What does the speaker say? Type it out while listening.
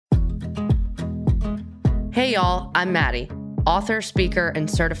Hey y'all, I'm Maddie, author, speaker, and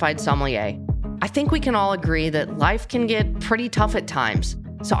certified sommelier. I think we can all agree that life can get pretty tough at times.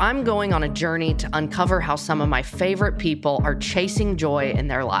 So I'm going on a journey to uncover how some of my favorite people are chasing joy in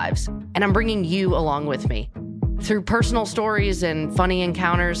their lives. And I'm bringing you along with me. Through personal stories and funny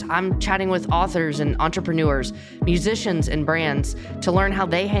encounters, I'm chatting with authors and entrepreneurs, musicians and brands to learn how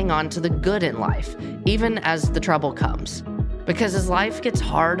they hang on to the good in life, even as the trouble comes. Because as life gets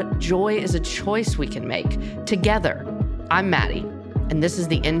hard, joy is a choice we can make together. I'm Maddie, and this is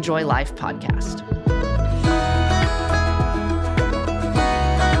the Enjoy Life podcast.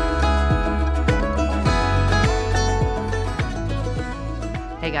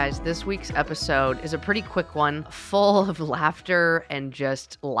 Hey guys, this week's episode is a pretty quick one, full of laughter and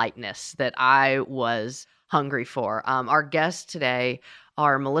just lightness that I was hungry for. Our guests today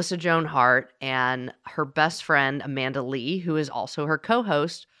are Melissa Joan Hart and her best friend, Amanda Lee, who is also her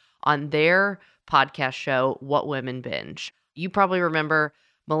co-host on their podcast show, What Women Binge. You probably remember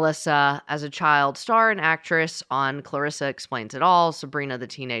Melissa as a child star and actress on Clarissa Explains It All, Sabrina the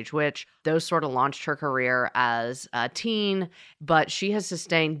Teenage Witch. Those sort of launched her career as a teen, but she has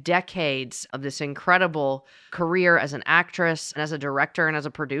sustained decades of this incredible career as an actress and as a director and as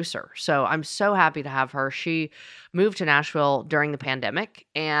a producer. So I'm so happy to have her. She moved to Nashville during the pandemic,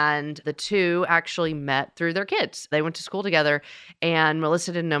 and the two actually met through their kids. They went to school together, and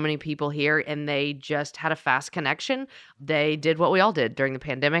Melissa didn't know many people here, and they just had a fast connection. They did what we all did during the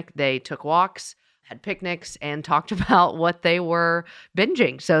pandemic. They took walks, had picnics, and talked about what they were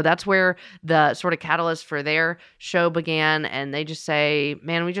binging. So that's where the sort of catalyst for their show began. And they just say,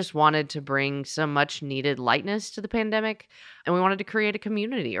 man, we just wanted to bring some much needed lightness to the pandemic. And we wanted to create a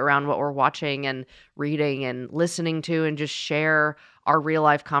community around what we're watching and reading and listening to, and just share our real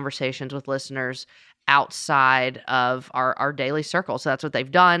life conversations with listeners outside of our daily circle. So that's what they've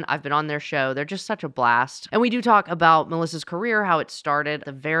done. I've been on their show. They're just such a blast. And we do talk about Melissa's career, how it started at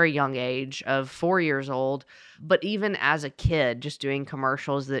a very young age of 4 years old. But even as a kid, just doing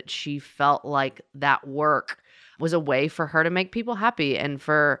commercials, that she felt like that work was a way for her to make people happy and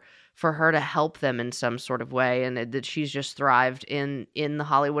for her to help them in some sort of way. And that she's just thrived in the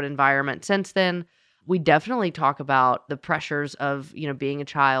Hollywood environment since then. We definitely talk about the pressures of, being a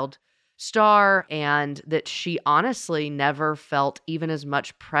child star, and that she honestly never felt even as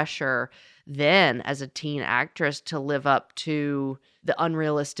much pressure then as a teen actress to live up to the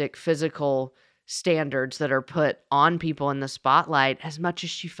unrealistic physical standards that are put on people in the spotlight as much as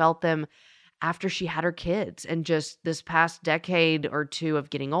she felt them after she had her kids. And just this past decade or two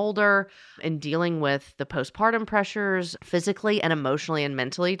of getting older and dealing with the postpartum pressures physically and emotionally and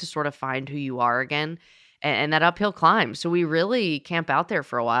mentally to sort of find who you are again. And that uphill climb. So we really camp out there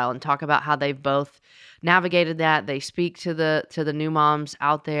for a while and talk about how they've both navigated that. They speak to the new moms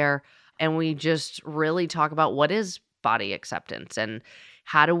out there, and we just really talk about what is body acceptance and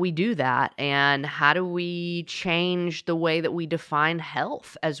how do we do that, and how do we change the way that we define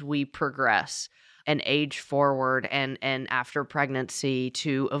health as we progress and age forward and after pregnancy,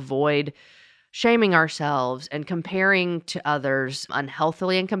 to avoid shaming ourselves and comparing to others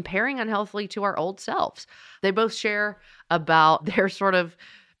unhealthily and comparing unhealthily to our old selves. They both share about their sort of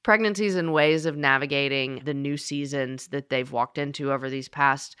pregnancies and ways of navigating the new seasons that they've walked into over these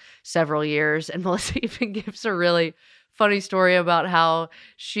past several years. And Melissa even gives a really funny story about how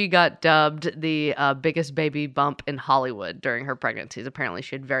she got dubbed the biggest baby bump in Hollywood during her pregnancies. Apparently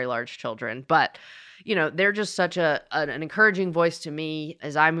she had very large children, but they're just such an encouraging voice to me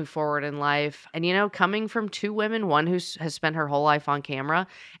as I move forward in life. And, coming from two women, one who has spent her whole life on camera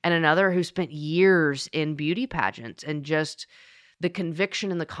and another who spent years in beauty pageants, and just the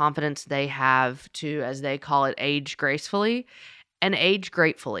conviction and the confidence they have to, as they call it, age gracefully and age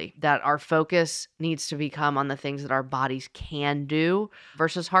gratefully, that our focus needs to become on the things that our bodies can do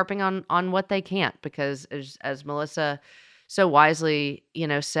versus harping on what they can't. Because as Melissa so wisely,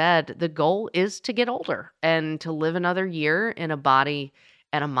 said, the goal is to get older and to live another year in a body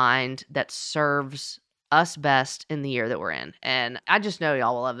and a mind that serves us best in the year that we're in. And I just know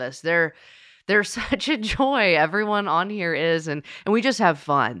y'all will love this. They're such a joy. Everyone on here is, and we just have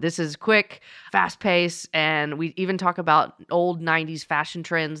fun. This is quick, fast paced, and we even talk about old 90s fashion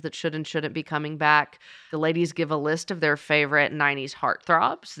trends that should and shouldn't be coming back. The ladies give a list of their favorite 90s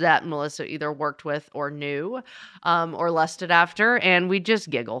heartthrobs that Melissa either worked with or knew or lusted after, and we just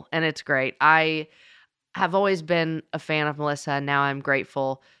giggle, and it's great. I have always been a fan of Melissa, and now I'm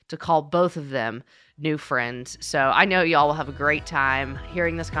grateful to call both of them new friends. So I know y'all will have a great time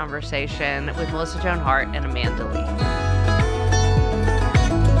hearing this conversation with Melissa Joan Hart and Amanda Lee.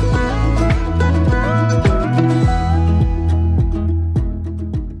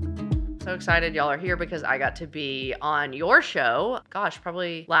 So so excited y'all are here because I got to be on your show. Gosh,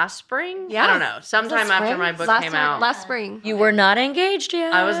 probably last spring? Yeah. I don't know. Sometime after my book came out. Last spring. You were not engaged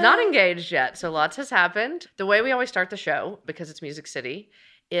yet? I was not engaged yet, so lots has happened. The way we always start the show, because it's Music City,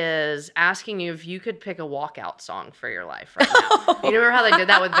 is asking you if you could pick a walkout song for your life right now. You remember how they did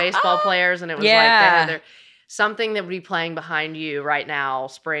that with baseball players, and it was like they had their something that would be playing behind you right now,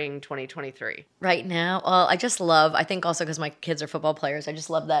 spring 2023. Right now? Well, I think also because my kids are football players, I just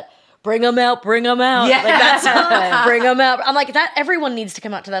love that. Bring them out, bring them out. Yeah. Like that song, bring them out. I'm like, that. Everyone needs to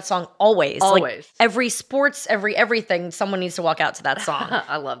come out to that song always. Always. Like, every sports, everything, someone needs to walk out to that song.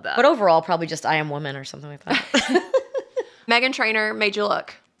 I love that. But overall, probably just I Am Woman or something like that. Meghan Trainor, Made You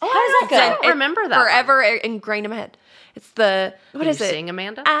Look. How does that I go? don't remember that Forever ingrained in my head. It's the, what is you it? Sing,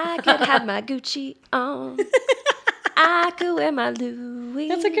 Amanda? I could have my Gucci on. I could wear my Louis.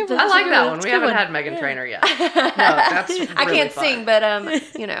 That's a good one. I like that one. That's We a good haven't one. had Meghan Trainor yet. No, that's really I can't fun. sing, but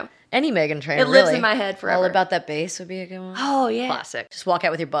Any Meghan Trainor, it lives really. in my head forever. All About That Bass would be a good one. Oh yeah. Classic. Just walk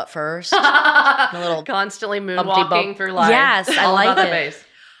out with your butt first. A little Constantly bumpty moonwalking bump. through life. Yes, I All like about the it. bass.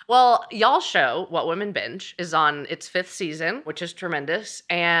 Well, y'all's show, What Women Binge, is on its 5th season, which is tremendous.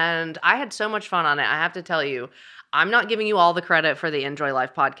 And I had so much fun on it. I have to tell you, I'm not giving you all the credit for the Enjoy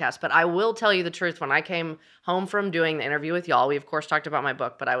Life podcast, but I will tell you the truth. When I came home from doing the interview with y'all, we of course talked about my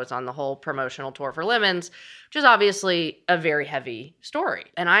book, but I was on the whole promotional tour for Lemons, which is obviously a very heavy story.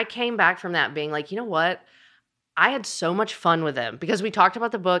 And I came back from that being like, you know what? I had so much fun with them because we talked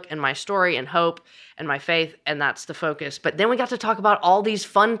about the book and my story and hope and my faith, and that's the focus. But then we got to talk about all these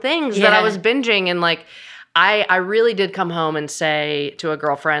fun things that I was binging. And like, I really did come home and say to a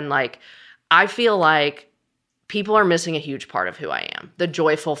girlfriend, like, I feel like people are missing a huge part of who I am, the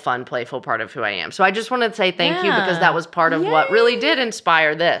joyful, fun, playful part of who I am. So I just wanted to say thank you because that was part of what really did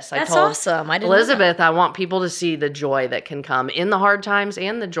inspire this. That's I told awesome. I didn't know Elizabeth, I want people to see the joy that can come in the hard times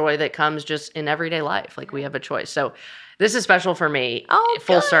and the joy that comes just in everyday life. Like we have a choice. So this is special for me,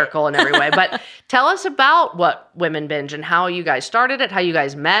 full circle in every way. But tell us about What Women Binge and how you guys started it, how you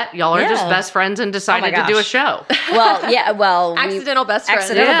guys met. Y'all are just best friends and decided to do a show. Accidental best friends.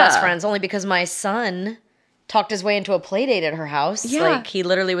 Accidental best friends, only because my son talked his way into a play date at her house. Yeah. Like, he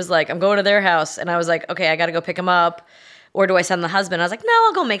literally was like, I'm going to their house. And I was like, okay, I got to go pick him up. Or do I send the husband? I was like, no,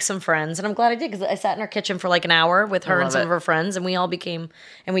 I'll go make some friends. And I'm glad I did because I sat in her kitchen for like an hour with her and some of her friends. And we all came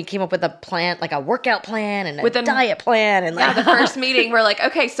up with a plan, like a workout plan and a diet plan. And like the first meeting, we're like,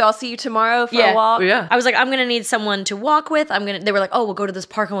 okay, so I'll see you tomorrow for a walk. Yeah. I was like, I'm going to need someone to walk with. They were like, oh, we'll go to this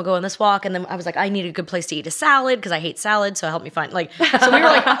park and we'll go on this walk. And then I was like, I need a good place to eat a salad because I hate salad. So help me find so we were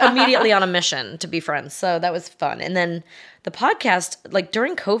like immediately on a mission to be friends. So that was fun. And then the podcast, like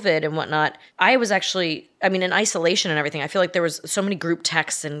during COVID and whatnot, I was actually, in isolation and everything, I feel like there was so many group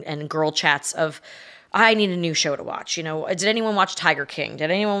texts and girl chats of, I need a new show to watch. Did anyone watch Tiger King? Did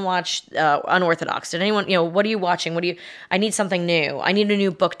anyone watch Unorthodox? Did anyone, what are you watching? I need something new. I need a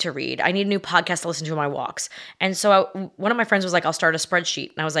new book to read. I need a new podcast to listen to on my walks. And so one of my friends was like, I'll start a spreadsheet.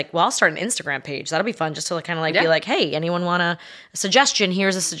 And I was like, well, I'll start an Instagram page. That'll be fun just to kind of be like, hey, anyone want a suggestion?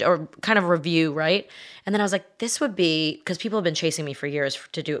 Here's or kind of review, right? And then I was like, this would be, because people have been chasing me for years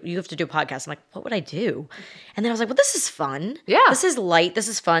you have to do a podcast. I'm like, what would I do? And then I was like, well, this is fun. Yeah. This is light. This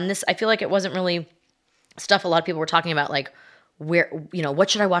is fun. I feel like it wasn't really stuff a lot of people were talking about, like, where, what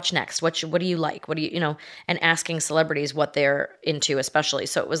should I watch next? What do you like? What do you, and asking celebrities what they're into, especially.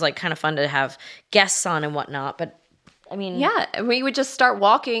 So it was like kind of fun to have guests on and whatnot. But yeah, we would just start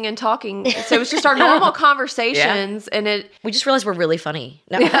walking and talking. So it was just our normal conversations, and we just realized we're really funny.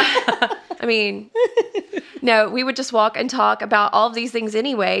 No. No, we would just walk and talk about all of these things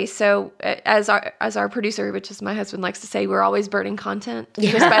anyway. So as our producer, which is my husband, likes to say, we're always burning content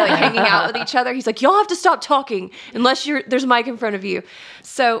just by like hanging out with each other. He's like, y'all have to stop talking unless there's a mic in front of you.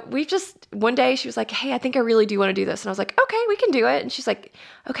 So we just, one day she was like, hey, I think I really do want to do this. And I was like, okay, we can do it. And she's like,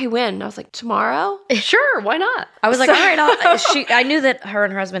 okay, when? And I was like, tomorrow? Sure, why not? I was like, all right. I knew that her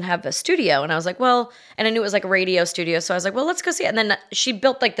and her husband have a studio. And I was like, well, and I knew it was like a radio studio. So I was like, well, let's go see it. And then she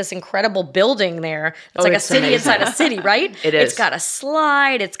built like this incredible building there. It's like a city amazing. Inside a city, right? It is. It's got a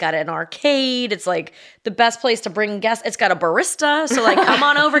slide. It's got an arcade. It's like the best place to bring guests. It's got a barista. So like, come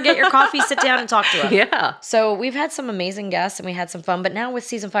on over, get your coffee, sit down and talk to us. Yeah. So we've had some amazing guests and we had some fun. But now with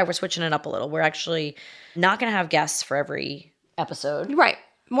season 5, we're switching it up a little. We're actually not going to have guests for every episode. Right.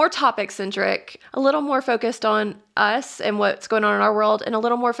 More topic-centric, a little more focused on us and what's going on in our world, and a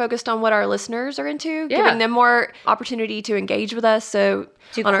little more focused on what our listeners are into, giving them more opportunity to engage with us. So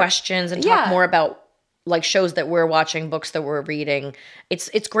do questions and talk more about like shows that we're watching, books that we're reading.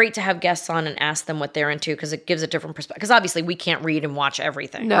 It's great to have guests on and ask them what they're into because it gives a different perspective. Because obviously we can't read and watch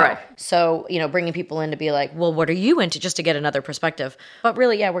everything. No. Right. So, bringing people in to be like, well, what are you into? Just to get another perspective. But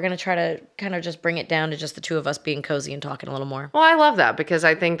really, yeah, we're going to try to kind of just bring it down to just the two of us being cozy and talking a little more. Well, I love that because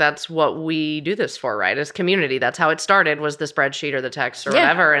I think that's what we do this for, right? As community. That's how it started, was the spreadsheet or the text or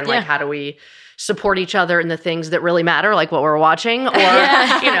whatever. And like, how do we support each other in the things that really matter, like what we're watching, or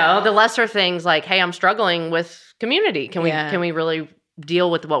the lesser things like, hey, I'm struggling with community. Can we really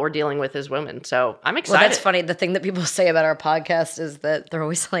deal with what we're dealing with as women? So I'm excited. Well, that's funny. The thing that people say about our podcast is that they're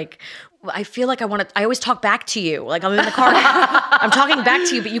always like, I feel like I always talk back to you. Like I'm in the car, I'm talking back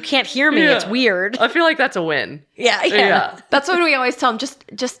to you, but you can't hear me. Yeah. It's weird. I feel like that's a win. Yeah. That's what we always tell them.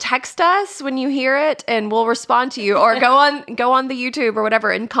 Just text us when you hear it and we'll respond to you, or go on the YouTube or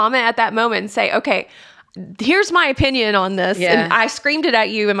whatever and comment at that moment and say, okay, here's my opinion on this. Yeah. And I screamed it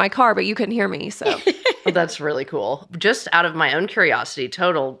at you in my car, but you couldn't hear me. So Well, that's really cool. Just out of my own curiosity,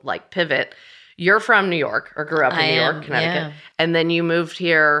 total like pivot. You're from New York, or grew up in New York, Connecticut. And then you moved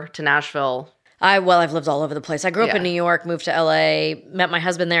here to Nashville. I've lived all over the place. I grew up in New York, moved to LA, met my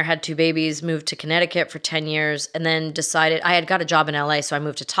husband there, had 2 babies, moved to Connecticut for 10 years, and then decided I had got a job in LA, so I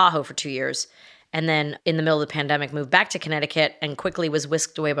moved to Tahoe for 2 years. And then in the middle of the pandemic, moved back to Connecticut and quickly was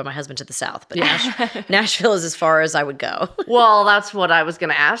whisked away by my husband to the south. But Nashville is as far as I would go. Well, that's what I was going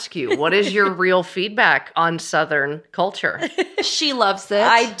to ask you. What is your real feedback on Southern culture? she loves it.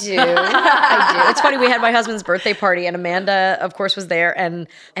 I do. I do. It's funny. We had my husband's birthday party, and Amanda, of course, was there, and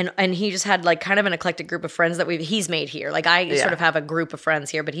he just had like kind of an eclectic group of friends that he's made here. Like I sort of have a group of friends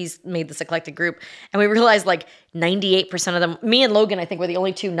here, but he's made this eclectic group, and we realized like 98% of them. Me and Logan, I think, were the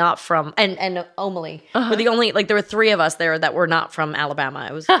only 2 not from, and Omali were the only, like there were 3 of us there that were not from Alabama.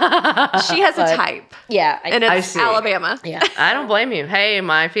 It was she has a type. Yeah, and it's Alabama. Yeah, I don't blame you. Hey,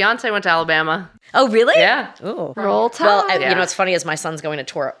 my fiance went to Alabama. Oh, really? Yeah. Ooh. Roll Tide. Well, what's funny is my son's going to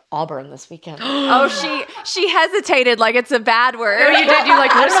tour Auburn this weekend. She hesitated like it's a bad word. Oh, you did. You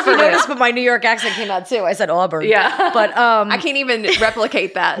like I don't know if you whispered noticed, it. but my New York accent came out too. I said Auburn. Yeah. But I can't even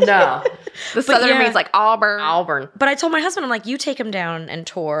replicate that. No. The Southern means like Auburn. Auburn. But I told my husband, I'm like, you take him down and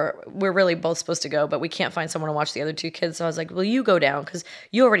tour. We're really both supposed to go, but we can't find someone to watch the other 2 kids. So I was like, well, you go down because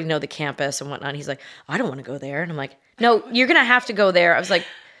you already know the campus and whatnot. And he's like, I don't want to go there. And I'm like, no, you're going to have to go there. I was like,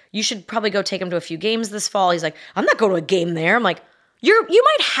 you should probably go take him to a few games this fall. He's like, I'm not going to a game there. I'm like, you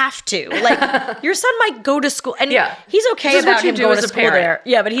might have to. Like, your son might go to school. And he's okay about him going to school there.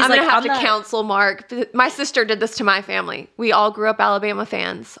 Yeah, but he's I'm like, going to have to counsel Mark. My sister did this to my family. We all grew up Alabama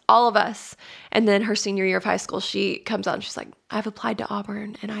fans, all of us. And then her senior year of high school, she comes out and she's like, I've applied to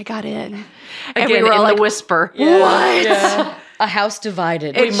Auburn and I got in. And Again, we were all in like, the whisper. What? Yeah. A house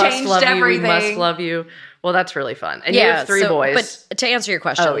divided. It We must changed love everything. you. We must love you. Well, that's really fun. And you have 3 boys. But to answer your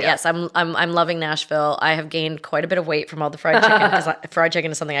question, yes, I'm loving Nashville. I have gained quite a bit of weight from all the fried chicken because fried chicken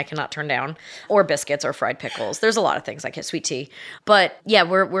is something I cannot turn down, or biscuits or fried pickles. There's a lot of things I get, sweet tea. But yeah,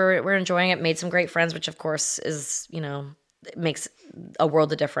 we're enjoying it. Made some great friends, which of course is it makes a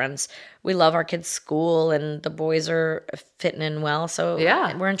world of difference. We love our kids' school, and the boys are fitting in well. So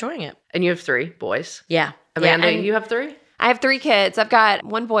we're enjoying it. And you have 3 boys. Yeah, Amanda, you have 3. I have 3 kids. I've got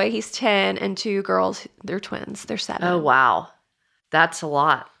 1 boy, he's 10, and 2 girls. They're twins. They're 7. Oh, wow. That's a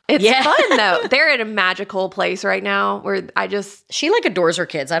lot. It's fun, though. They're at a magical place right now where she like adores her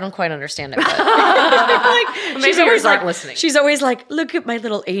kids. I don't quite understand it. But Maybe she's yours always aren't like listening. She's always like, look at my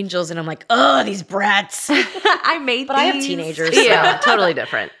little angels, and I'm like, oh, these brats. I made But these. I have teenagers. Yeah, totally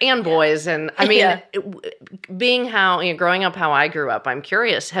different. And boys. And I mean, being growing up how I grew up, I'm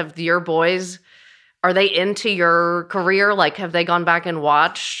curious, have your boys, are they into your career? Like, have they gone back and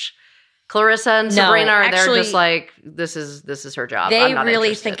watched Clarissa and Sabrina? Or they're just like, this is her job. They I'm not really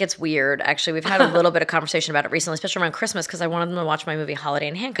interested. think it's weird. Actually, we've had a little bit of conversation about it recently, especially around Christmas, because I wanted them to watch my movie Holiday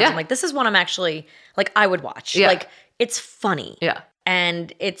in Handcuffs. I'm like, this is one I'm actually, like, I would watch. Yeah. Like, it's funny. Yeah.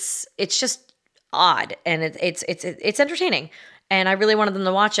 And it's just odd, and it's entertaining. And I really wanted them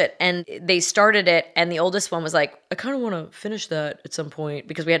to watch it. And they started it, and the oldest one was like, I kind of want to finish that at some point,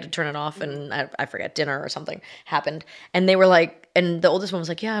 because we had to turn it off, and I forget, dinner or something happened. And they were like, and the oldest one was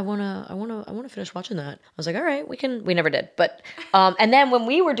like, yeah, I wanna finish watching that. I was like, all right, we never did. But and then when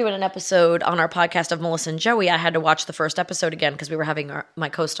we were doing an episode on our podcast of Melissa and Joey, I had to watch the first episode again because we were having my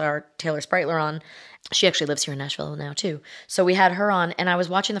co-star Taylor Spritler on. She actually lives here in Nashville now too. So we had her on, and I was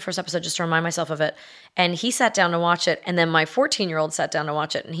watching the first episode just to remind myself of it. And he sat down to watch it, and then my 14-year-old sat down to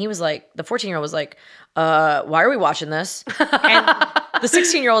watch it, and he was like, the 14-year-old was like, why are we watching this? And the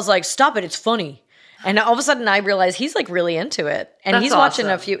 16-year-old was like, stop it, it's funny. And all of a sudden I realized he's like really into it. And That's he's watching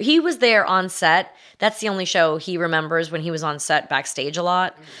a awesome. few. He was there on set. That's the only show he remembers when he was on set backstage a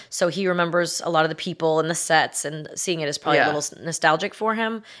lot. So he remembers a lot of the people and the sets, and seeing it is probably a little nostalgic for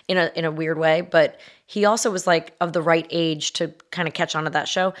him in a weird way. But he also was like of the right age to kind of catch on to that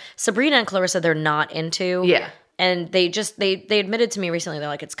show. Sabrina and Clarissa, they're not into. Yeah. And they admitted to me recently, they're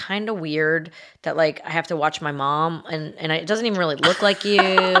like, it's kind of weird that like I have to watch my mom and it doesn't even really look like you.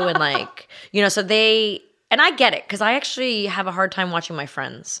 And like, so and I get it because I actually have a hard time watching my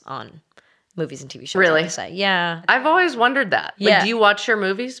friends on movies and TV shows. Really? I would say. Yeah. I've always wondered that. Like, Yeah. do you watch your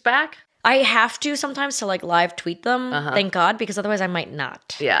movies back? I have to sometimes to like live tweet them, thank God, because otherwise I might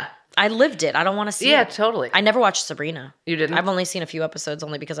not. Yeah. I lived it. I don't want to see it. Yeah, totally. I never watched Sabrina. You didn't? I've only seen a few episodes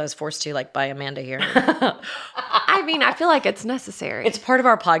only because I was forced to like by Amanda here. I mean, I feel like it's necessary. It's part of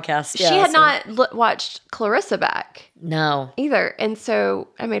our podcast. She had not watched Clarissa back No. either. And so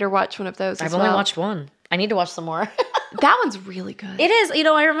I made her watch one of those I've as only well. watched one. I need to watch some more. That one's really good. It is.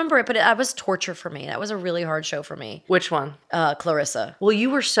 I remember it, but that was torture for me. That was a really hard show for me. Which one? Clarissa. Well, you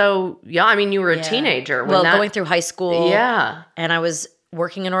were so young. I mean, you were a teenager. When Going through high school. Yeah. And I was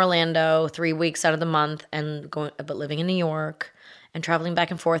working in Orlando 3 weeks out of the month but living in New York and traveling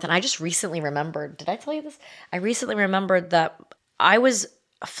back and forth. And I just recently remembered, did I tell you this? I recently remembered that I was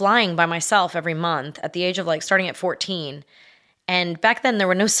flying by myself every month at the age of like starting at 14. And back then there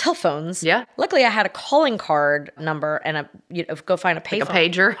were no cell phones. Yeah. Luckily I had a calling card number and go find a payphone. Like a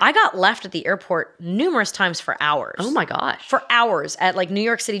pager? I got left at the airport numerous times for hours. Oh my gosh. For hours at like New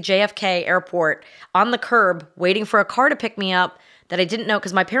York City JFK airport on the curb waiting for a car to pick me up that I didn't know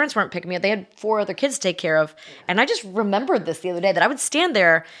because my parents weren't picking me up. They had 4 other kids to take care of. And I just remembered this the other day that I would stand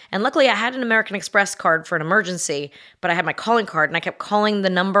there, and luckily I had an American Express card for an emergency, but I had my calling card, and I kept calling the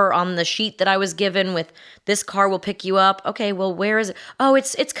number on the sheet that I was given with, this car will pick you up. Okay, well, where is it? Oh,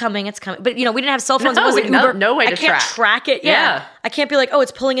 it's coming. But, we didn't have cell phones. No, it wasn't Uber. no way to I can't track it. Yeah. I can't be like, oh,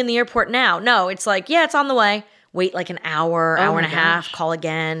 it's pulling in the airport now. No, it's like, yeah, it's on the way. Wait like an hour and a half, call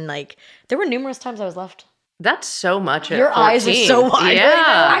again. Like, there were numerous times I was left. That's so much. At Your 14. eyes are so wide.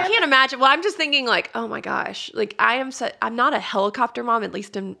 Yeah. I can't imagine. Well, I'm just thinking like, oh my gosh, like I'm not a helicopter mom, at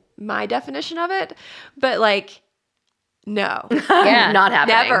least in my definition of it, but like, no, Yeah. Not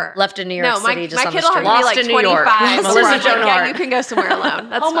happening. never Left in New York No, City, just my on the kid will have street. to be Lost like in New York. 25. Melissa Like, Joan yeah, Hart. you can go somewhere alone.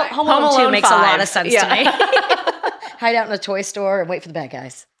 That's fine. Home Alone 2 Alone makes a lot 5. of sense Yeah. to me. Hide out in a toy store and wait for the bad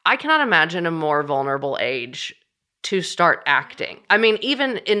guys. I cannot imagine a more vulnerable age to start acting. I mean,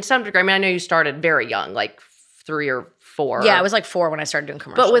 even in some degree, I know you started very young, like 3 or 4. Yeah, I was like 4 when I started doing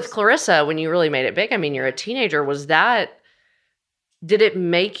commercials. But with Clarissa, when you really made it big, I mean, you're a teenager. Did it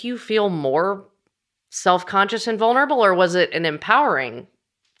make you feel more self-conscious and vulnerable, or was it an empowering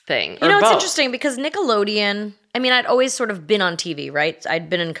thing? Or it's both? interesting because Nickelodeon, I mean, I'd always sort of been on TV, right? I'd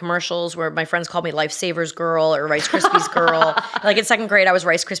been in commercials where my friends called me Lifesavers Girl or Rice Krispies Girl. Like in 2nd grade, I was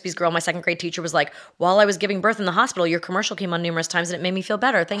Rice Krispies Girl. My 2nd grade teacher was like, while I was giving birth in the hospital, your commercial came on numerous times and it made me feel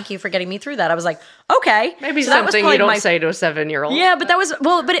better. Thank you for getting me through that. I was like, okay. Maybe So that was something probably you don't say to a 7-year-old. Yeah, but that was,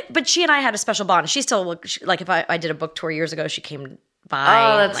 but she and I had a special bond. She still, like if I did a book tour years ago, she came by.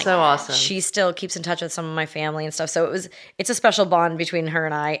 Oh, and, that's like, so awesome. She still keeps in touch with some of my family and stuff. So it's a special bond between her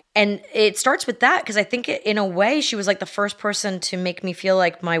and I. And it starts with that because I think in a way she was like the first person to make me feel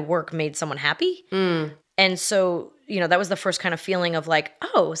like my work made someone happy. And so, that was the first kind of feeling of like,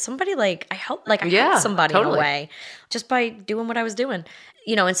 oh, somebody I helped somebody totally. in a way just by doing what I was doing.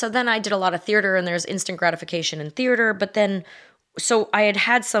 And so then I did a lot of theater and there's instant gratification in theater. But then, so I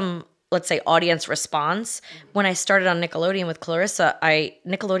had some, let's say, audience response. When I started on Nickelodeon with Clarissa,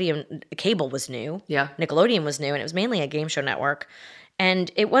 Nickelodeon cable was new. Yeah. Nickelodeon was new, and it was mainly a game show network.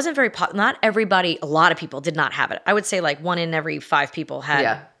 And it wasn't very not everybody, a lot of people did not have it. I would say like 1 in every 5 people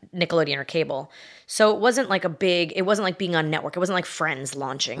had Nickelodeon or cable. So it wasn't like it wasn't like being on network. It wasn't like Friends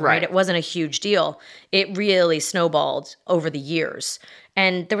launching, right? It wasn't a huge deal. It really snowballed over the years.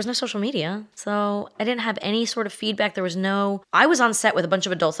 And there was no social media, so I didn't have any sort of feedback. I was on set with a bunch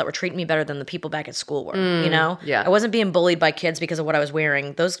of adults that were treating me better than the people back at school were, Yeah. I wasn't being bullied by kids because of what I was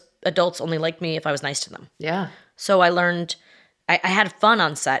wearing. Those adults only liked me if I was nice to them. Yeah. So I learned, I had fun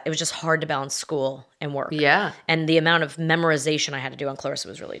on set. It was just hard to balance school and work. Yeah. And the amount of memorization I had to do on Clarissa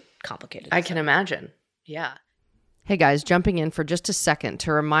was really complicated. I can imagine. Yeah. Hey guys, jumping in for just a second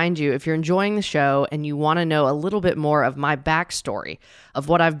to remind you, if you're enjoying the show and you want to know a little bit more of my backstory of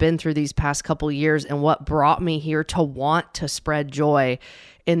what I've been through these past couple years and what brought me here to want to spread joy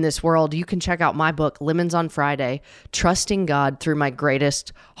in this world, you can check out my book, Lemons on Friday, Trusting God Through My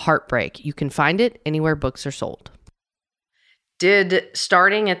Greatest Heartbreak. You can find it anywhere books are sold. Did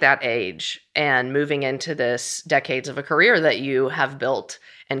starting at that age and moving into this decades of a career that you have built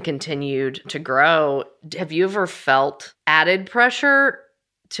and continued to grow, have you ever felt added pressure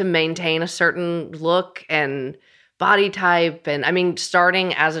to maintain a certain look and body type? And I mean,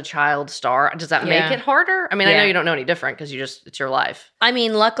 starting as a child star, does that make it harder? I mean, I know you don't know any different because it's your life. I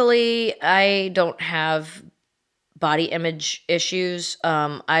mean, luckily I don't have body image issues.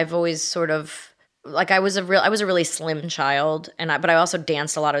 I've always sort of, like, I was a really slim child, but I also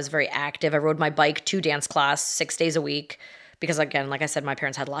danced a lot. I was very active. I rode my bike to dance class 6 days a week because, again, like I said, my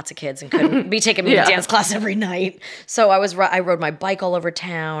parents had lots of kids and couldn't be taking me to dance class every night. So I rode my bike all over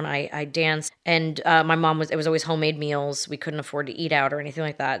town. I danced, and my mom it was always homemade meals. We couldn't afford to eat out or anything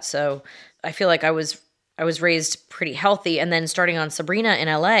like that. So I feel like I was raised pretty healthy. And then starting on Sabrina in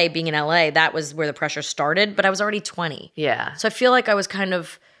LA, being in LA, that was where the pressure started. But I was already 20. Yeah. So I feel like I was kind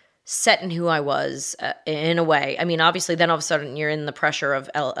of set in who I was in a way. I mean, obviously, then all of a sudden you're in the pressure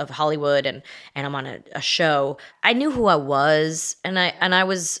of Hollywood, and I'm on a show. I knew who I was, and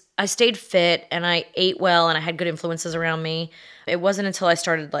I stayed fit, and I ate well, and I had good influences around me. It wasn't until I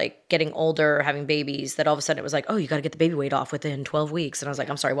started like getting older, having babies, that all of a sudden it was like, oh, you got to get the baby weight off within 12 weeks, and I was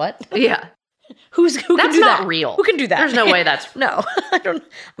like, I'm sorry, what? Yeah. Who that's can do not that? real. Who can do that? There's no way that's no. I don't.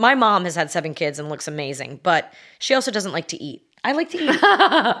 My mom has had 7 kids and looks amazing, but she also doesn't like to eat. I like to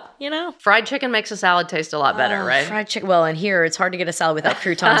eat, Fried chicken makes a salad taste a lot better, right? Fried chicken. Well, and here it's hard to get a salad without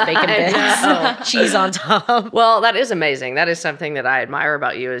croutons, bacon bits, cheese on top. Well, that is amazing. That is something that I admire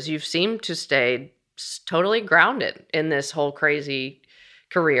about you, is you've seemed to stay totally grounded in this whole crazy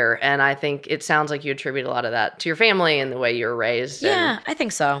career. And I think it sounds like you attribute a lot of that to your family and the way you were raised. Yeah, I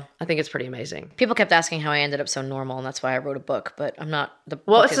think so. I think it's pretty amazing. People kept asking how I ended up so normal, and that's why I wrote a book, but I'm not.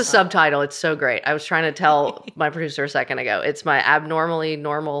 Well, it's the subtitle. It's so great. I was trying to tell my producer a second ago. It's my abnormally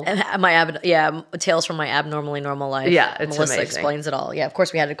normal. Tales from my abnormally normal life. Yeah, it's Melissa amazing. Explains It All. Yeah, of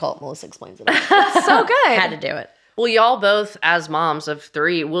course we had to call it Melissa Explains It All. So good. Had to do it. Well, y'all both, as moms of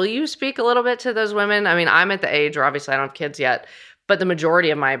 3, will you speak a little bit to those women? I mean, I'm at the age where obviously I don't have kids yet, but the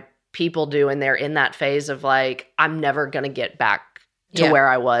majority of my people do, and they're in that phase of like, I'm never going to get back to where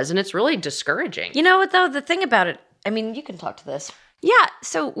I was. And it's really discouraging. You know what, though? The thing about it, I mean, you can talk to this. Yeah,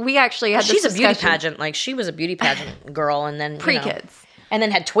 so we actually had this She's a beauty discussion. pageant. Like, she was a beauty pageant girl, and then Pre-kids. And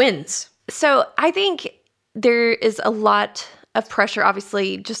then had twins. So I think there is a lot of pressure,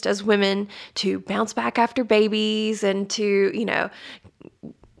 obviously, just as women, to bounce back after babies and to,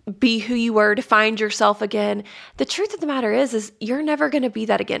 be who you were, to find yourself again. The truth of the matter is you're never going to be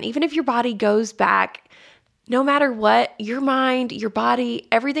that again. Even if your body goes back, no matter what, your mind, your body,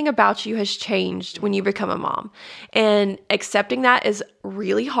 everything about you has changed when you become a mom. And accepting that is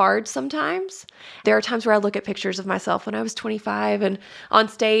really hard sometimes. There are times where I look at pictures of myself when I was 25 and on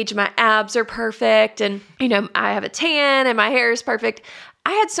stage, my abs are perfect and, I have a tan and my hair is perfect.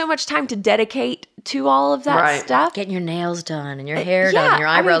 I had so much time to dedicate to all of that stuff. Getting your nails done and your hair done and your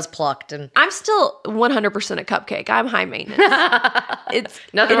eyebrows plucked. And I'm still 100% a cupcake. I'm high maintenance.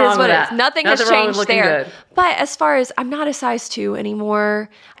 Nothing wrong with that. Nothing has changed there. Good. But as far as I'm not a size 2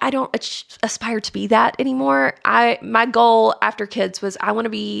 anymore, I don't aspire to be that anymore. My goal after kids was I want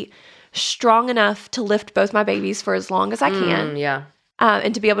to be strong enough to lift both my babies for as long as I can.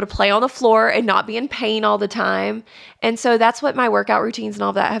 And to be able to play on the floor and not be in pain all the time. And so that's what my workout routines and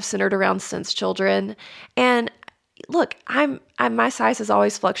all that have centered around since children. And look, my size has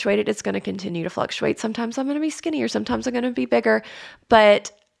always fluctuated. It's going to continue to fluctuate. Sometimes I'm going to be skinnier. Sometimes I'm going to be bigger.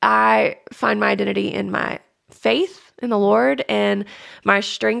 But I find my identity in my faith in the Lord and my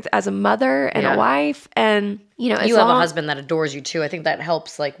strength as a mother and a wife. And, you have a husband that adores you too. I think that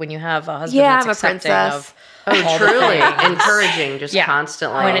helps. Like when you have a husband that's accepting of truly encouraging, just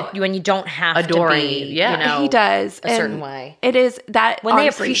constantly. When you don't have adoring to be, he does a certain way. It is that when honestly,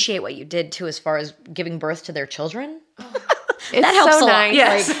 they appreciate what you did too, as far as giving birth to their children. That helps so a lot.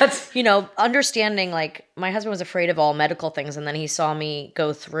 Yes. Like, understanding. Like my husband was afraid of all medical things, and then he saw me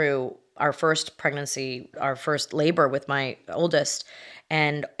go through our first pregnancy, our first labor with my oldest.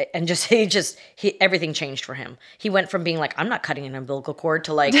 And everything changed for him. He went from being like, I'm not cutting an umbilical cord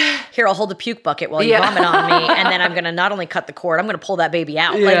to like, here, I'll hold the puke bucket while you vomit on me. And then I'm going to not only cut the cord, I'm going to pull that baby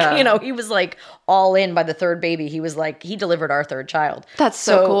out. Yeah. Like, he was like all in by the 3rd baby. He was like, he delivered our 3rd child. That's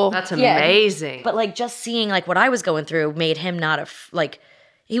so cool. That's amazing. But like just seeing like what I was going through made him not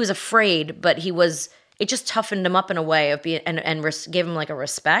he was afraid, but it just toughened him up in a way of being and gave him like a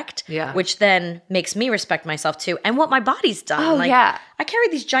respect, which then makes me respect myself too and what my body's done. I carry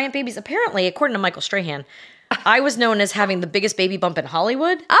these giant babies. Apparently, according to Michael Strahan, I was known as having the biggest baby bump in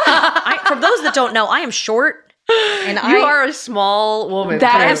Hollywood. For those that don't know, I am short. And You are a small woman.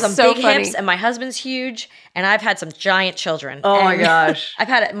 That I have is some so big funny. hips, and my husband's huge, and I've had some giant children. Oh my And gosh. I've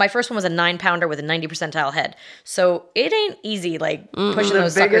had my first one was a 9-pounder with a 90 percentile head, so it ain't easy like pushing The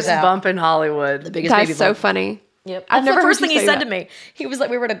those suckers biggest out. bump in Hollywood. The biggest That's baby so bump. funny. Yep. I've That's never the first heard thing you he say said that. to me. He was like,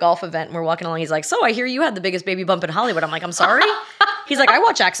 we were at a golf event and we're walking along. He's like, so I hear you had the biggest baby bump in Hollywood. I'm like, I'm sorry. He's like, I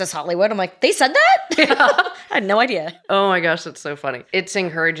watch Access Hollywood. I'm like, they said that? I had no idea. Oh my gosh, that's so funny. It's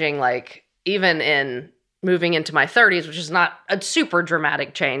encouraging, like, even in moving into my 30s, which is not a super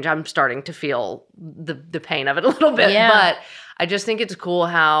dramatic change, I'm starting to feel the pain of it a little bit. Yeah. But I just think it's cool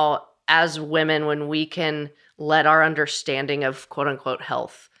how, as women, when we can let our understanding of quote unquote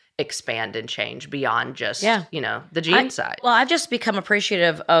health expand and change beyond just, the gene side. Well, I've just become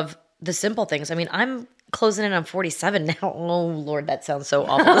appreciative of the simple things. I mean, I'm closing in on 47 now. Oh, Lord, that sounds so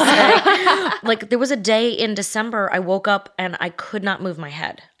awful to say. Like, there was a day in December I woke up and I could not move my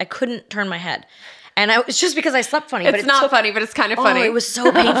head. I couldn't turn my head. And it's just because I slept funny. It's not funny, but it's kind of funny. Oh, it was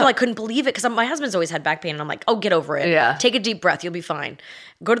so painful. I couldn't believe it because my husband's always had back pain. And I'm like, oh, get over it. Yeah. Take a deep breath. You'll be fine.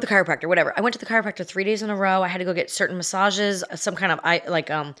 Go to the chiropractor, whatever. I went to the chiropractor 3 days in a row. I had to go get certain massages, some kind of,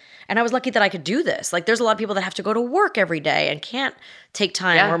 and I was lucky that I could do this. Like, there's a lot of people that have to go to work every day and can't take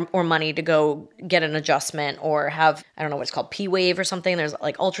time or money to go get an adjustment or have, I don't know what it's called, P-Wave or something. There's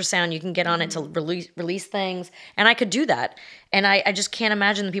like ultrasound. You can get on it to release things. And I could do that. And I just can't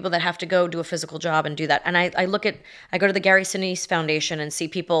imagine the people that have to go do a physical job and do that. And I go to the Gary Sinise Foundation and see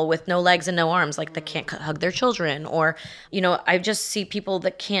people with no legs and no arms, like that can't hug their children. Or, I just see people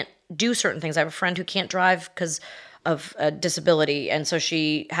that can't do certain things. I have a friend who can't drive because of a disability, and so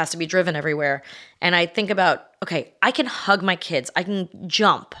she has to be driven everywhere. And I think about, okay, I can hug my kids, I can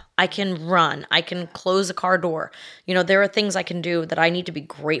jump, I can run, I can close a car door. There are things I can do that I need to be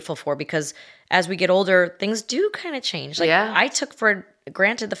grateful for, because as we get older, things do kind of change. Like, I took for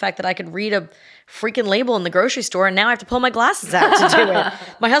granted the fact that I could read a freaking label in the grocery store, and now I have to pull my glasses out to do it.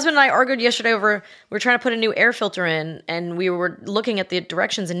 My husband and I argued yesterday over, we were trying to put a new air filter in, and we were looking at the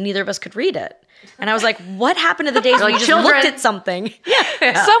directions, and neither of us could read it. And I was like, what happened to the days when you just looked at something?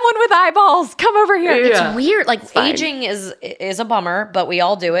 Someone with eyeballs, come over here. It's weird. Like, fine. aging is a bummer, but we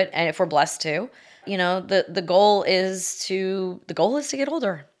all do it, and if we're blessed to. The goal is to get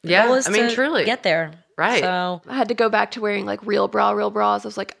older. The goal is to truly get there. Right. So I had to go back to wearing like real bras. I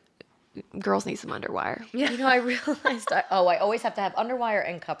was like, girls need some underwire. I realized I always have to have underwire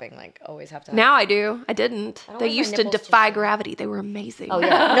and cupping. Like, always have to have. Now I do. I didn't. don't They like my used to nipples to defy show. gravity. They were amazing. Oh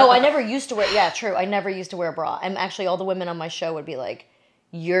yeah. No, I never used to wear. Yeah, true. I never used to wear a bra. And actually, all the women on my show would be like,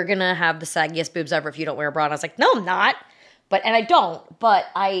 "You're gonna have the saggiest boobs ever if you don't wear a bra." And I was like, "No, I'm not." And I don't. But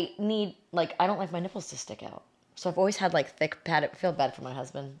I need, like, I don't like my nipples to stick out. So I've always had like thick padded. I feel bad for my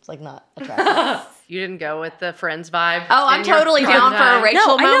husband. It's like not attractive. You didn't go with the Friends vibe? Oh, I'm in your totally prime down for a time? Rachel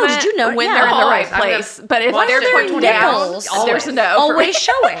No, I know. moment Did you know? when Yeah. they're in the right Always. I've place. But if watched they're their pointing down, nipples. there's a Always. no. Always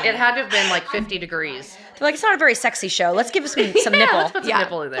showing. It had to have been like 50 degrees. They're like, it's not a very sexy show. Let's give us some nipple. Put some Yeah.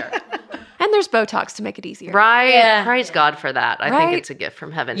 nipple in there. And there's Botox to make it easier. Right. Yeah. Praise God for that. I Right. think it's a gift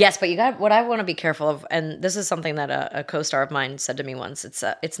from heaven. Yes, but what I want to be careful of, and this is something that a co-star of mine said to me once.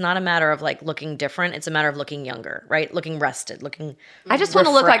 It's not a matter of like looking different. It's a matter of looking younger, right? Looking rested, looking. I just want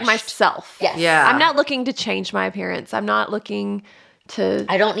to look like refreshed. myself. Yes. Yeah. I'm not looking to change my appearance. I'm not looking to.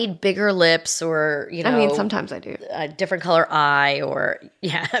 I don't need bigger lips or I mean, sometimes I do. a different color eye or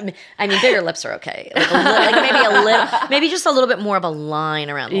I mean bigger lips are okay. Like maybe just a little bit more of a line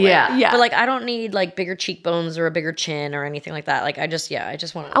around the lip. Yeah. Yeah. But like I don't need like bigger cheekbones or a bigger chin or anything like that. Like I just want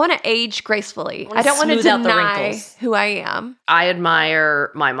I to. want to age gracefully. wanna I don't want to smooth out the deny wrinkles. who I am. I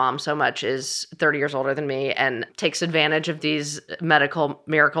admire my mom so much, is 30 years older than me and takes advantage of these medical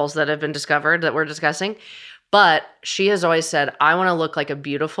miracles that have been discovered that we're discussing. But she has always said, I want to look like a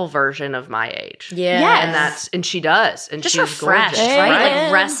beautiful version of my age. Yeah. Yes. And she does. And Just she's refreshed, gorgeous, right? Amen.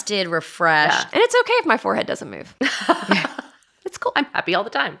 Like rested, refreshed. And it's okay if my forehead doesn't move. It's cool. I'm happy all the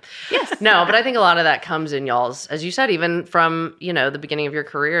time. Yes. No, but I think a lot of that comes in y'all's, as you said, even from, the beginning of your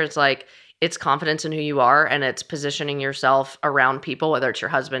career. It's like, it's confidence in who you are, and it's positioning yourself around people, whether it's your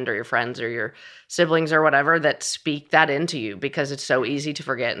husband or your friends or your siblings or whatever, that speak that into you, because it's so easy to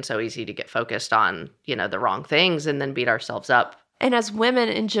forget and so easy to get focused on, the wrong things and then beat ourselves up. And as women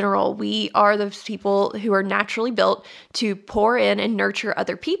in general, we are those people who are naturally built to pour in and nurture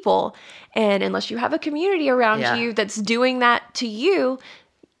other people. And unless you have a community around Yeah. you that's doing that to you,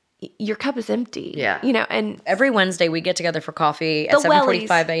 your cup is empty. Yeah. And Every Wednesday we get together for coffee at The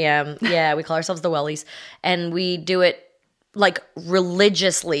 7:45 a.m. Yeah, we call ourselves the Wellies, and we do it like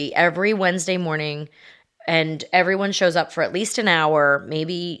religiously every Wednesday morning. And everyone shows up for at least an hour,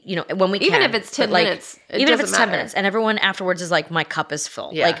 maybe, when we can. Even if it's 10 But, minutes, it even if doesn't it's 10 matter. minutes. And everyone afterwards is like, my cup is full.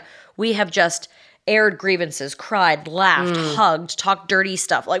 Yeah. Like, we have just, aired grievances, cried, laughed, hugged, talked dirty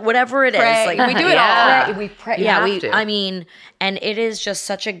stuff, like whatever it is. Pray. Like We do it Yeah. all. we pray. You Yeah, have we. to. I mean, and it is just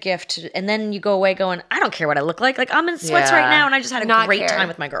such a gift. And then you go away going, I don't care what I look like. Like I'm in sweats Yeah. right now, and I just had a Not great care. time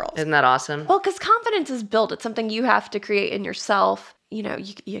with my girls. Isn't that awesome? Well, because confidence is built. It's something you have to create in yourself. You know,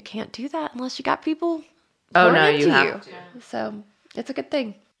 you can't do that unless you got people pouring no, into you have So it's a good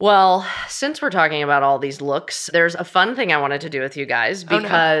thing. Well, since we're talking about all these looks, there's a fun thing I wanted to do with you guys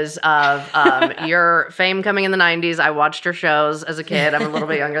because of your fame coming in the 90s. I watched your shows as a kid. I'm a little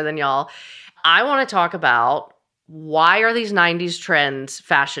bit younger than y'all. I want to talk about why are these 90s trends,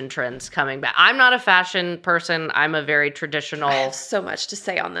 fashion trends coming back? I'm not a fashion person. I'm a very traditional, I have so much to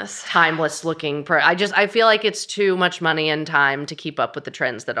say on this. timeless looking I feel like it's too much money and time to keep up with the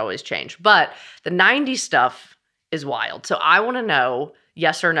trends that always change. But the 90s stuff is wild. So I want to know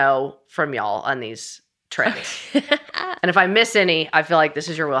yes or no from y'all on these trends. And if I miss any, I feel like this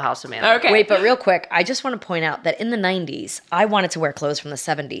is your wheelhouse, Amanda. Okay. Wait, but real quick, I just want to point out that in the 90s, I wanted to wear clothes from the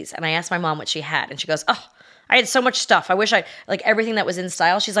 70s. And I asked my mom what she had. And she goes, oh, I had so much stuff. I wish like everything that was in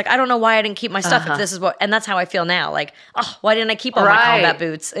style. She's like, I don't know why I didn't keep my stuff if this is what, and that's how I feel now. Like, oh, why didn't I keep all my Right. combat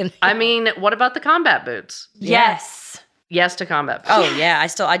boots? And I mean, what about the combat boots? Yes. Yes to combat boots. oh yeah,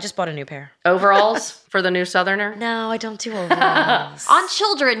 I just bought a new pair. Overalls for the new Southerner? No, I don't do overalls. On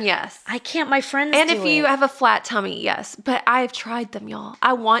children, yes. I can't. My friends And do if you it. have a flat tummy, yes. But I've tried them, y'all.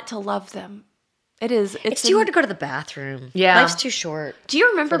 I want to love them. It's too hard to go to the bathroom. Yeah. Life's too short. Do you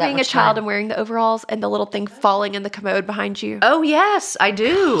remember for that being a much child time. and wearing the overalls and the little thing falling in the commode behind you? Oh, yes, I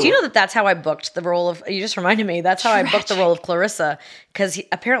do. Do you know that that's how I booked the role of, you just reminded me, that's how I booked the role of Clarissa, because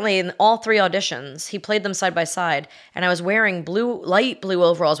apparently in all 3 auditions, he played them side by side, and I was wearing light blue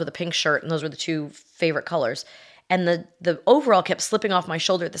overalls with a pink shirt, and those were the 2 favorite colors. And the overall kept slipping off my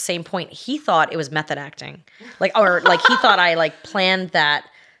shoulder at the same point. He thought it was method acting. He thought I planned that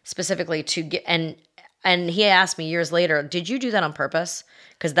specifically to get, and he asked me years later, did you do that on purpose?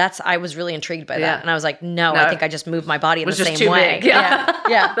 Because I was really intrigued by that. Yeah. And I was like, no, I think I just moved my body in the was just same too way. big. Yeah.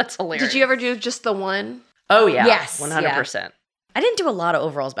 Yeah. That's hilarious. Did you ever do just the one? Oh, yeah. Yes, 100%. I didn't do a lot of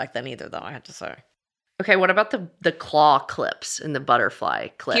overalls back then either, though, I have to say. Okay, what about the claw clips and the butterfly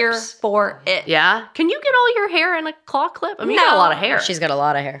clips? Here for it. Yeah? Can you get all your hair in a claw clip? I mean, you got a No. lot of hair. She's got a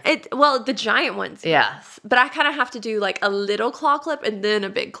lot of hair. Well, the giant ones. Yeah. Yes. But I kind of have to do like a little claw clip and then a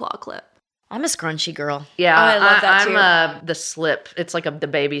big claw clip. I'm a scrunchy girl. Yeah, Oh, I love that too. I'm the slip. It's like the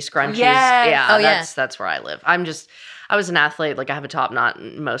baby scrunchies. Yes. Yeah, Oh, yeah. that's where I live. I was an athlete. Like I have a top knot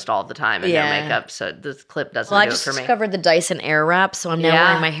most all the time and no Yeah. makeup, so the clip doesn't Well, I do it just for me. discovered the Dyson Airwrap, so I'm now Yeah.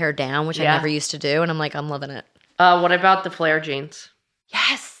 wearing my hair down, which I Yeah. never used to do, and I'm like, I'm loving it. What about the flare jeans?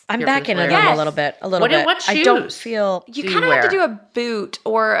 Yes. I'm You're back from into Florida. them a Yes. little bit. What I don't shoes? feel. You Do you kind of have to wear? do a boot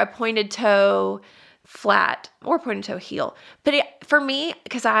or a pointed toe flat or pointed toe heel. But for me,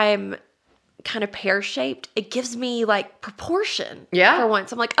 because I'm kind of pear-shaped, it gives me like proportion. Yeah. For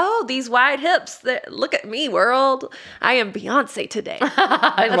once. I'm like, oh, these wide hips. Look at me, world. I am Beyonce today.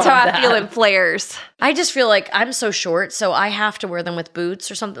 That's how I feel in flares. I just feel like I'm so short, so I have to wear them with boots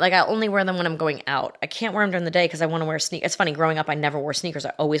or something. Like I only wear them when I'm going out. I can't wear them during the day because I want to wear sneakers. It's funny, growing up, I never wore sneakers. I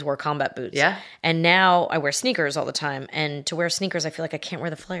always wore combat boots. Yeah. And now I wear sneakers all the time. And to wear sneakers, I feel like I can't wear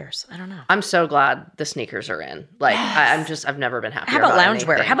the flares. I don't know. I'm so glad the sneakers are in. Like I've never been happier. How about about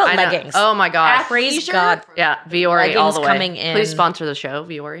loungewear? anything. How about I know. leggings? Oh my gosh. Praise Athleisure? God. Yeah, Viore all Leggings the way. coming in. Please sponsor the show,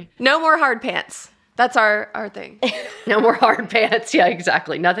 Viore. No more hard pants. That's our thing. No more hard pants. Yeah,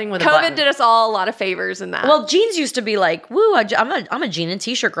 exactly. Nothing with a button. COVID did us all a lot of favors in that. Well, jeans used to be like, woo, I'm a jean and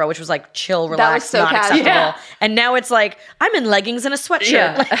t-shirt girl, which was like chill, relaxed, so not casual. acceptable. Yeah. And now it's like, I'm in leggings and a sweatshirt.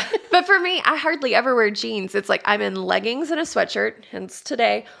 Yeah. Like, But for me, I hardly ever wear jeans. It's like I'm in leggings and a sweatshirt, hence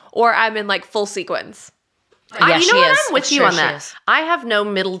today, or I'm in like full sequins. Yeah, you she know what? is. I'm with I'm you sure on she that. is. I have no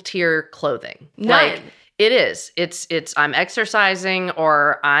middle tier clothing. None. Like it is. It's I'm exercising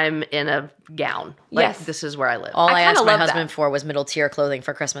or I'm in a gown. Like Yes. this is where I live. all I kinda asked my love husband that. for was middle tier clothing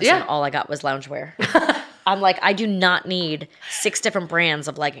for Christmas, Yeah. and all I got was loungewear. I'm like, I do not need 6 different brands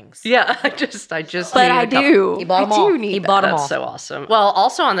of leggings. Yeah, I just But need I a couple. do. He bought them I all. do need He that. bought them all. That's so awesome. Well,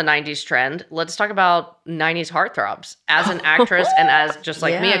 also on the 90s trend, let's talk about 90s heartthrobs. As an actress and as just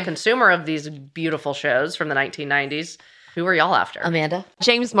like me, Yeah. a consumer of these beautiful shows from the 1990s, who were y'all after? Amanda?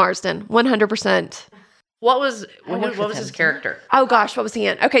 James Marsden, 100%. What was worked what with was him. his character? Oh gosh, what was he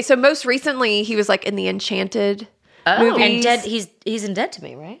in? Okay, so most recently he was like in the Enchanted Oh. movies. And Dead, he's in Dead to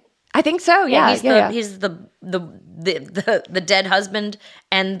Me, right? I think so. Yeah, he's the dead husband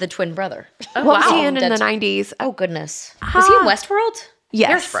and the twin brother. Oh, What was wow. he in Dead the to- 90s? Oh goodness. Was he in Westworld?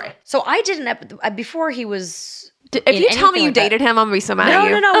 Yes. Hairspray. So I did before he was If you tell me you dated him, I'm gonna be so mad at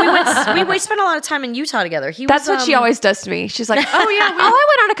you. No. We spent a lot of time in Utah together. That's what she always does to me. She's like, oh yeah, I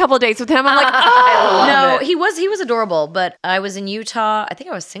went on a couple of dates with him. I'm like, oh. No, he was adorable, but I was in Utah. I think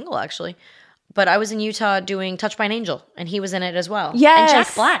I was single actually. But I was in Utah doing Touched by an Angel, and he was in it as well. Yes. And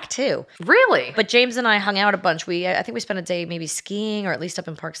Jack Black, too. Really? But James and I hung out a bunch. I think we spent a day maybe skiing or at least up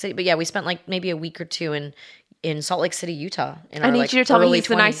in Park City. But yeah, we spent like maybe a week or two in Salt Lake City, Utah. I need you to tell me he's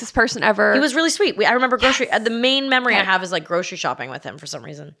the nicest person ever. He was really sweet. I remember the main memory I have is like grocery shopping with him for some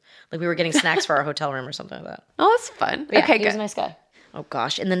reason. Like we were getting snacks for our hotel room or something like that. Oh, that's fun. But yeah, okay, he good. was a nice guy. Oh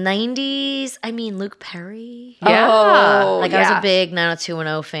gosh, in the 90s, I mean Luke Perry. Yeah. Oh, I was a big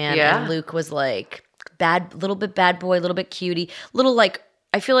 90210 fan, Yeah. and Luke was like little bit bad boy, little bit cutie, little like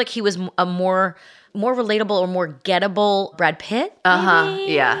I feel like he was a more relatable or more gettable Brad Pitt.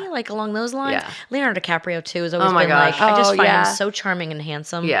 Maybe, yeah, like along those lines. Yeah. Leonardo DiCaprio too has always my been gosh. like I just Oh, find yeah. him so charming and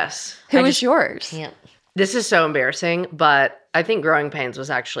handsome. Yes. Who was yours? Can't. This is so embarrassing, but I think Growing Pains was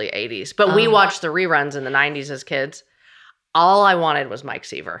actually 80s. But we watched the reruns in the 90s as kids. All I wanted was Mike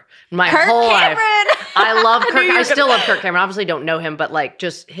Seaver. My Kirk whole Cameron! life. I love Kirk. I still love Kirk Cameron. Obviously don't know him, but like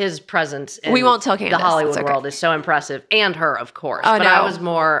just his presence in We won't tell the Candace. Hollywood It's okay. world is so impressive. And her, of course. Oh, but no.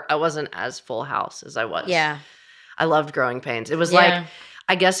 I wasn't as Full House as I was. Yeah. I loved Growing Pains. It was Yeah. like,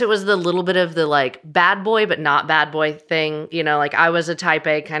 I guess it was the little bit of the like bad boy, but not bad boy thing. You know, like I was a type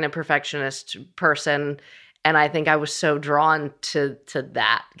A kind of perfectionist person. And I think I was so drawn to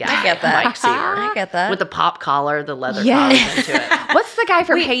that guy. I get that. Mike Seaver. I get that. With the pop collar, the leather Yes. collars into it. What's the guy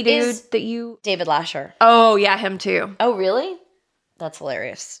from Wait, Hey Dude is- that you? David Lasher. Oh yeah, him too. Oh really? That's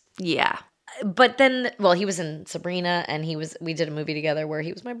hilarious. Yeah. But then, well, he was in Sabrina, and we did a movie together where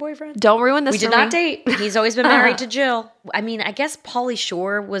he was my boyfriend. Don't ruin this. We did for not me. date. He's always been married to Jill. I mean, I guess Pauly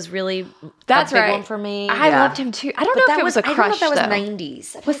Shore was really That's a big right. one for me. I Yeah. loved him too. I don't But know that if it was a I crush don't know if that was though.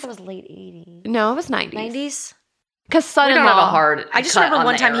 90s. I think that was late 80s. No, it was 90s. 90s? Because We son-in-law. don't have a hard I just cut remember on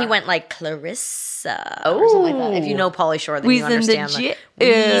one the time he era. went like Clarissa or something like that. If you know Pauly Shore, then you We's in the understand.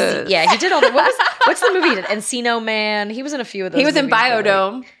 Jizz. Yeah, he did all the. What's the movie he did? Encino Man. He was in a few of those. He was in movies, but, like,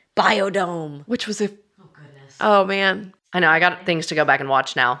 Biodome, Biodome. which was a. Oh goodness. Oh man. I know. I got things to go back and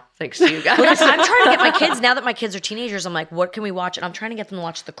watch now, thanks to you guys. I'm trying to get my kids, now that my kids are teenagers, I'm like, what can we watch? And I'm trying to get them to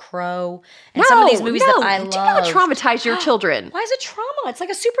watch The Crow and some of these movies that I love. Do not traumatize your children. Why is it trauma? It's like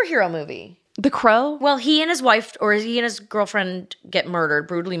a superhero movie. The Crow. Well, he and his wife, or he and his girlfriend get murdered,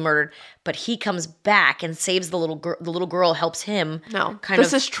 brutally murdered, but he comes back and saves the little girl. The little girl helps him. No, kind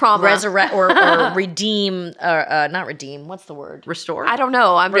this of is trauma. Resurrect or redeem, not redeem. What's the word? Restore? I don't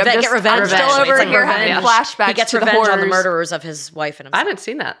know. I'm Get revenge. I'm still It's over like here revenge. having flashbacks He gets to revenge the on the horrors. murderers of his wife and I himself. haven't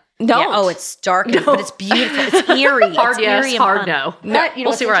seen that. No. Yeah, oh, it's dark, but it's beautiful. It's eerie. Hard it's yes, eerie and hard fun. no. But, you know, We'll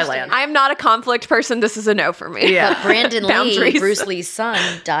it's see where I interesting. land. I am not a conflict person. This is a no for me. Yeah. Brandon Lee, Boundaries. Bruce Lee's son,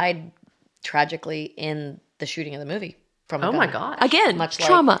 died tragically in the shooting of the movie. From a Oh gun. my God. Again, Much like-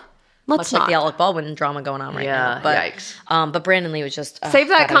 trauma. Let's Much like not. the Alec Baldwin drama going on right Yeah, now. But, yikes. But Brandon Lee was just Save that God,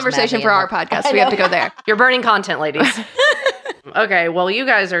 I was mad conversation at for the our end. podcast. We have to go there. You're burning content, ladies. Okay, well, you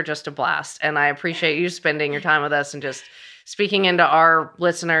guys are just a blast, and I appreciate you spending your time with us and just speaking into our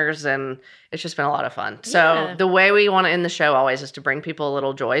listeners, and it's just been a lot of fun. So Yeah. the way we want to end the show always is to bring people a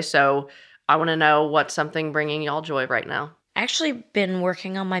little joy. So I want to know what's something bringing y'all joy right now. Actually been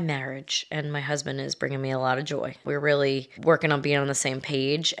working on my marriage, and my husband is bringing me a lot of joy. We're really working on being on the same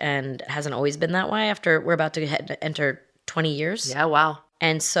page, and it hasn't always been that way after we're about to enter 20 years. Yeah, wow.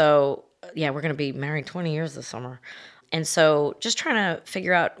 And so, yeah, we're going to be married 20 years this summer. And so just trying to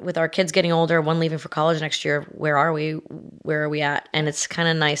figure out, with our kids getting older, one leaving for college next year, where are we? Where are we at? And it's kind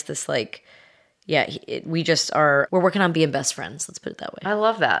of nice, this like, yeah, we're working on being best friends. Let's put it that way. I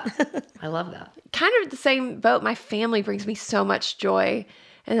love that. I love that. Kind of the same boat. My family brings me so much joy.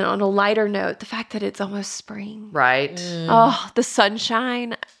 And then on a lighter note, the fact that it's almost spring. Right. Oh, the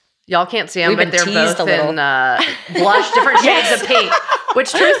sunshine. Y'all can't see them, We've but been they're teased both a little. in blush, different shades of pink,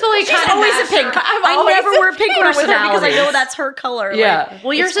 which truthfully kind of always a pink. I never wear pink when I'm with her because I know that's her color. Yeah. Like,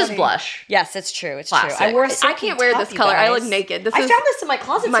 Well, yours it's is funny. blush. Yes, it's true. It's Classic. true. I wore a I silky can't wear top, this you color. I guys. look naked. I found this in my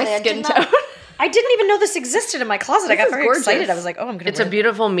closet my today. skin tone. I didn't even know this existed in my closet. I got is very gorgeous. excited. I was like, oh, I'm going to It's a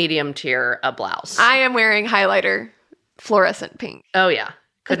beautiful medium tier blouse. I am wearing highlighter, fluorescent pink. Oh, yeah.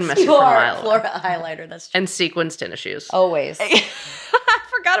 Couldn't miss it for a mile. Flora highlighter. That's true. And sequins tennis shoes. Always. I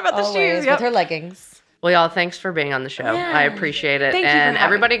forgot about the Always. shoes. Yep. With her leggings. Well, y'all, thanks for being on the show. Yeah. I appreciate it. Thank you for and having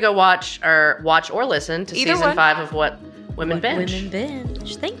everybody go watch or listen to Either season one. 5 of What Women Binge. Women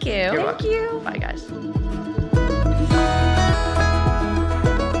binge. Thank you. You're welcome. you. Bye, guys.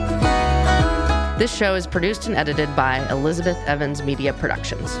 This show is produced and edited by Elizabeth Evans Media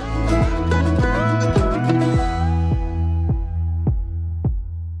Productions.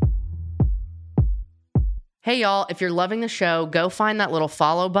 Hey, y'all, if you're loving the show, go find that little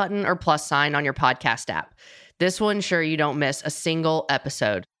follow button or plus sign on your podcast app. This will ensure you don't miss a single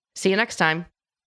episode. See you next time.